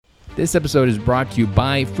This episode is brought to you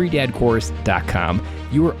by freedadcourse.com.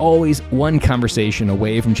 You are always one conversation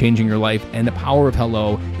away from changing your life, and the power of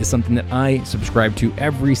hello is something that I subscribe to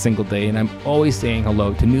every single day, and I'm always saying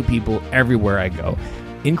hello to new people everywhere I go.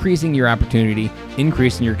 Increasing your opportunity,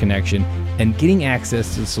 increasing your connection, and getting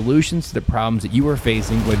access to the solutions to the problems that you are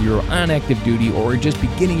facing, whether you're on active duty or just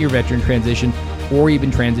beginning your veteran transition or even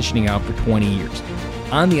transitioning out for 20 years.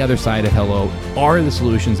 On the other side of hello are the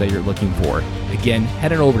solutions that you're looking for. Again,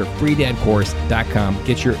 head on over to freedadcourse.com.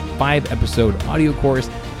 Get your 5-episode audio course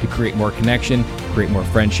to create more connection, create more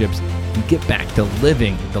friendships, and get back to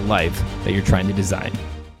living the life that you're trying to design.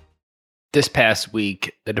 This past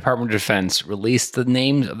week, the Department of Defense released the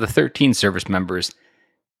names of the 13 service members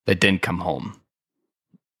that didn't come home.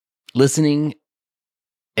 Listening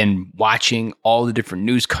and watching all the different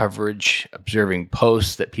news coverage, observing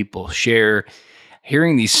posts that people share,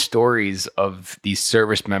 hearing these stories of these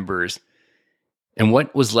service members and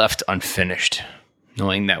what was left unfinished,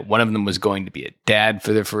 knowing that one of them was going to be a dad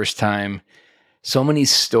for the first time. So many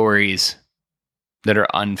stories that are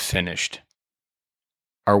unfinished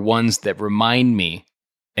are ones that remind me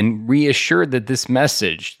and reassure that this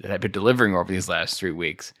message that I've been delivering over these last 3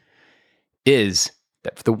 weeks is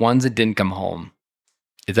that for the ones that didn't come home,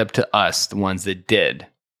 it's up to us, the ones that did,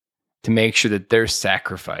 to make sure that their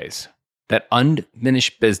sacrifice, that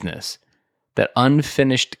unfinished business, that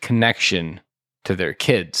unfinished connection to their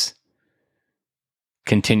kids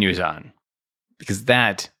continues on. Because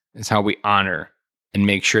that is how we honor and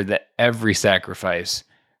make sure that every sacrifice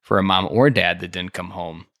for a mom or dad that didn't come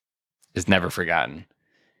home is never forgotten.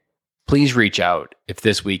 Please reach out if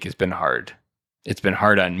this week has been hard. It's been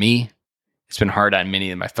hard on me. It's been hard on many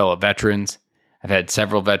of my fellow veterans. I've had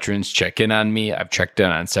several veterans check in on me. I've checked in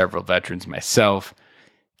on several veterans myself.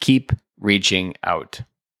 Keep reaching out.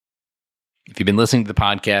 If you've been listening to the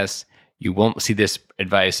podcast, you won't see this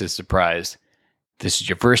advice as surprise. If this is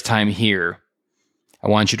your first time here, I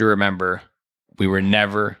want you to remember we were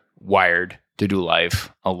never wired to do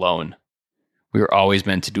life alone. We were always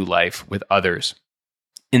meant to do life with others,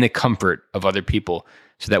 in the comfort of other people,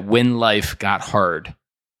 so that when life got hard,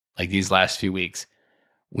 like these last few weeks,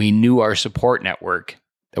 we knew our support network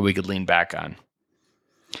that we could lean back on.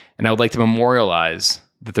 And I would like to memorialize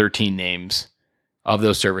the 13 names of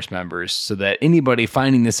those service members so that anybody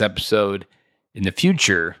finding this episode in the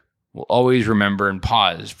future will always remember and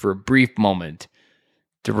pause for a brief moment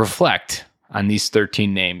to reflect on these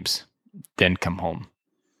 13 names then come home.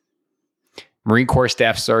 Marine Corps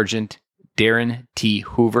Staff Sergeant Darren T.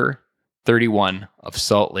 Hoover, 31, of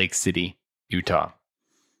Salt Lake City, Utah.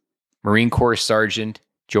 Marine Corps Sergeant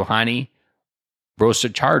Johanny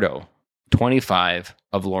Rosachardo, 25,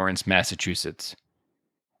 of Lawrence, Massachusetts.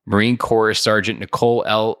 Marine Corps Sergeant Nicole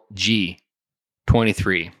L. G.,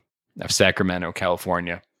 23, of Sacramento,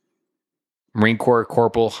 California. Marine Corps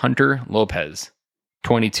Corporal Hunter Lopez,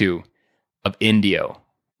 22, of Indio,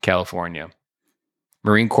 California.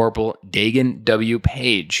 Marine Corporal Dagan W.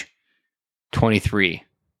 Page, 23,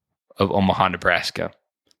 of Omaha, Nebraska.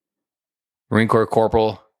 Marine Corps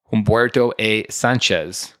Corporal Humberto A.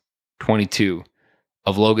 Sanchez, 22,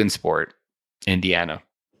 of Logansport, Indiana.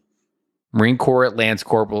 Marine Corps Lance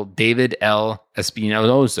Corporal David L.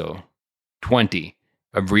 Espinozo, 20,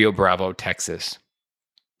 of Rio Bravo, Texas.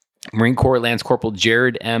 Marine Corps Lance Corporal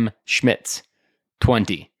Jared M. Schmitz,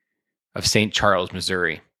 20, of St. Charles,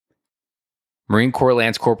 Missouri. Marine Corps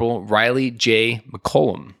Lance Corporal Riley J.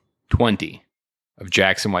 McCollum, 20, of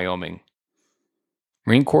Jackson, Wyoming.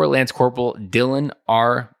 Marine Corps Lance Corporal Dylan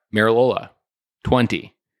R. Marilola,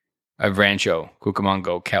 20, of Rancho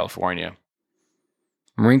Cucamonga, California.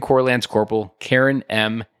 Marine Corps Lance Corporal Karen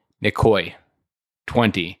M. Nicoy,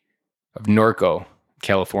 20, of Norco,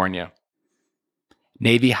 California.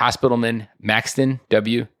 Navy Hospitalman Maxton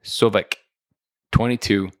W. Sovic,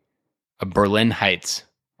 22, of Berlin Heights,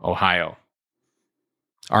 Ohio.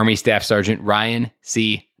 Army Staff Sergeant Ryan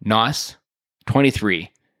C. Noss,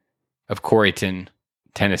 23, of Corryton,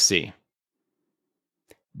 Tennessee.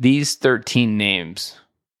 These 13 names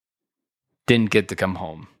didn't get to come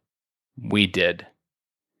home. We did.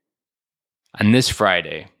 On this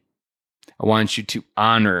Friday, I want you to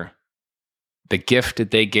honor the gift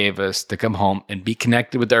that they gave us to come home and be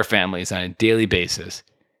connected with our families on a daily basis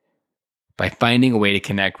by finding a way to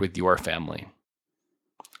connect with your family.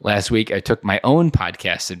 Last week, I took my own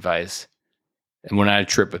podcast advice and went on a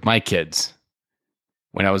trip with my kids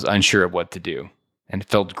when I was unsure of what to do. And it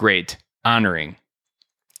felt great honoring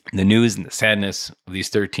the news and the sadness of these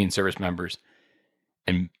 13 service members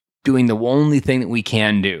and doing the only thing that we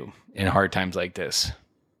can do in hard times like this.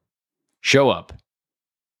 Show up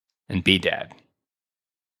and be dad.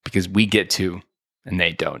 Because we get to and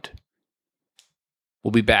they don't.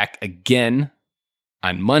 We'll be back again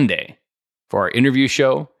on Monday for our interview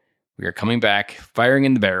show. We are coming back, firing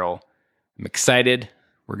in the barrel. I'm excited.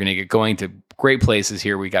 We're going to get going to great places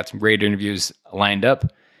here. We got some great interviews lined up.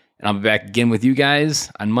 And I'll be back again with you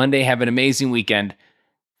guys on Monday. Have an amazing weekend.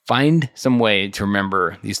 Find some way to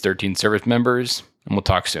remember these 13 service members, and we'll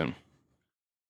talk soon.